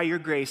 by your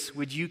grace,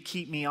 would you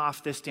keep me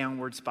off this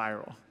downward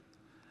spiral?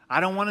 I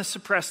don't want to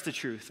suppress the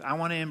truth. I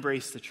want to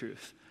embrace the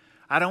truth.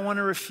 I don't want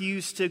to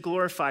refuse to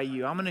glorify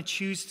you. I'm going to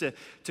choose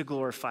to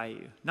glorify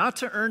you. Not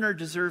to earn or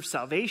deserve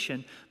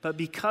salvation, but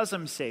because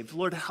I'm saved.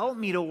 Lord, help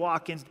me to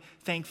walk in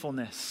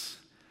thankfulness.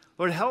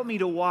 Lord, help me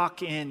to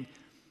walk in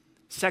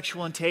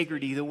sexual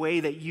integrity the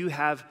way that you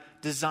have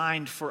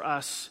designed for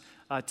us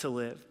to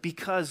live,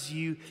 because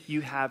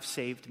you have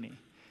saved me.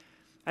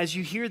 As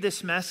you hear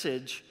this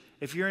message,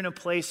 if you're in a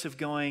place of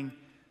going,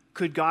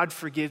 could God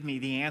forgive me?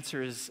 The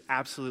answer is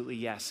absolutely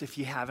yes, if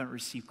you haven't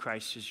received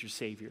Christ as your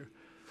Savior.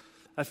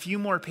 A few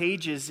more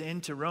pages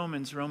into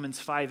Romans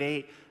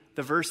 5:8,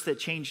 the verse that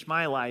changed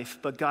my life,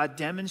 but God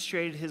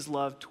demonstrated his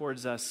love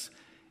towards us,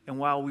 and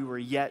while we were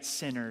yet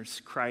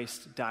sinners,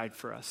 Christ died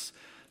for us.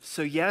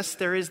 So yes,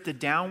 there is the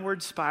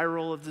downward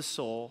spiral of the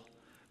soul,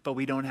 but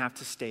we don't have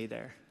to stay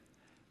there.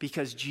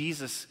 Because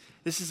Jesus,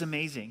 this is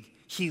amazing,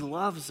 he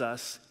loves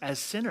us as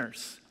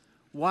sinners.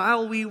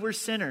 While we were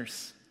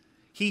sinners,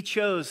 he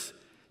chose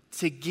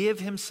to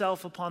give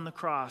himself upon the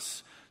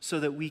cross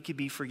so that we could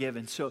be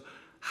forgiven. So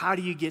how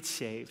do you get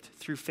saved?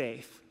 Through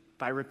faith,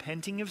 by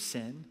repenting of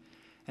sin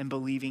and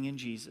believing in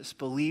Jesus,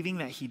 believing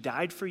that he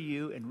died for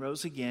you and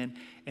rose again,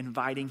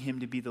 inviting him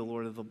to be the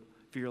Lord of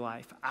your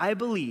life. I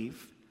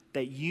believe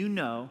that you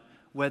know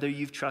whether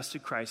you've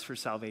trusted Christ for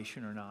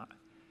salvation or not.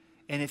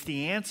 And if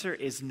the answer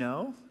is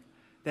no,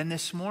 then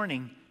this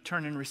morning,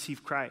 turn and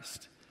receive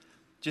Christ.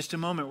 Just a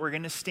moment, we're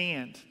going to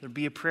stand. There'll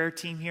be a prayer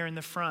team here in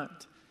the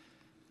front.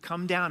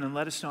 Come down and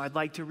let us know, I'd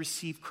like to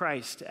receive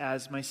Christ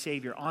as my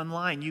Savior.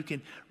 Online, you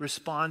can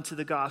respond to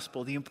the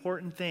gospel. The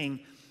important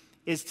thing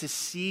is to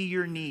see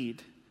your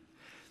need.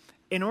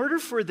 In order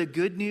for the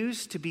good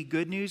news to be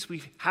good news,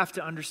 we have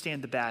to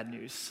understand the bad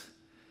news.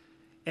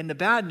 And the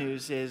bad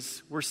news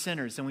is we're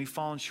sinners and we've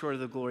fallen short of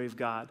the glory of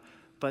God.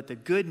 But the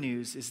good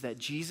news is that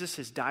Jesus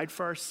has died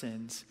for our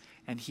sins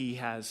and he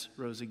has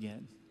rose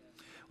again.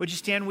 Would you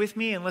stand with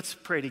me and let's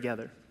pray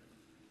together.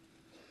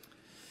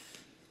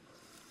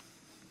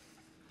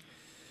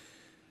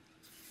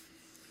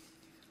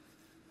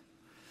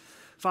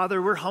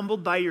 Father, we're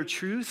humbled by your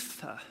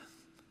truth.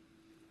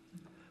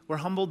 We're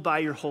humbled by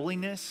your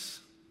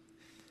holiness.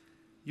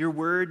 Your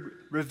word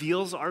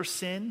reveals our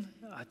sin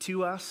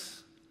to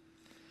us.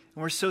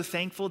 And we're so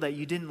thankful that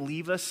you didn't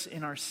leave us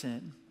in our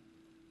sin.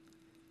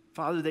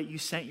 Father, that you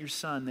sent your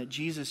Son, that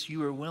Jesus, you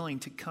were willing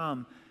to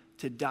come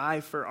to die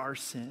for our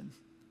sin.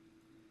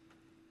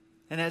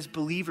 And as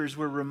believers,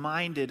 we're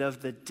reminded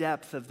of the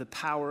depth of the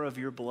power of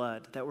your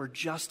blood, that we're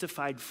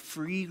justified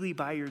freely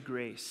by your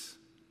grace,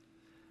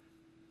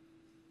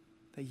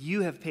 that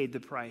you have paid the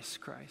price,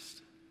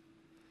 Christ.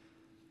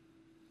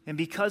 And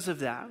because of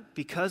that,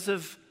 because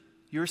of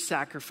your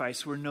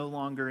sacrifice, we're no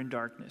longer in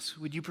darkness.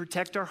 Would you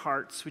protect our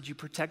hearts? Would you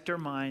protect our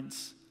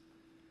minds?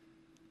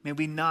 May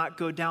we not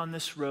go down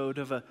this road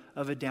of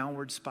a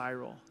downward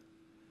spiral.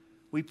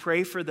 We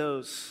pray for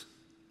those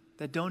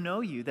that don't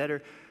know you, that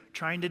are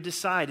trying to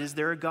decide, is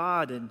there a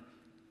God? And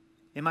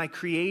am I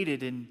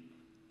created? And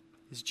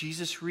is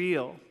Jesus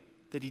real?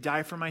 Did he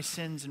die for my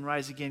sins and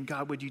rise again?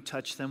 God, would you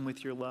touch them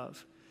with your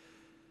love?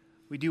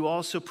 We do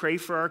also pray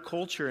for our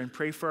culture and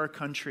pray for our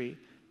country.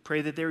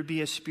 Pray that there would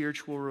be a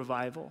spiritual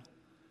revival,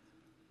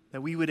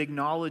 that we would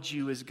acknowledge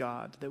you as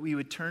God, that we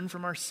would turn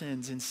from our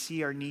sins and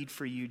see our need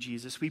for you,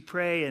 Jesus. We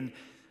pray in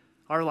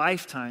our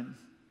lifetime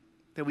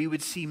that we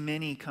would see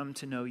many come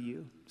to know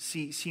you,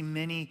 see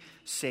many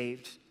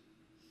saved.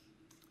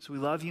 So we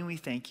love you and we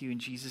thank you in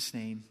Jesus'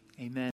 name. Amen.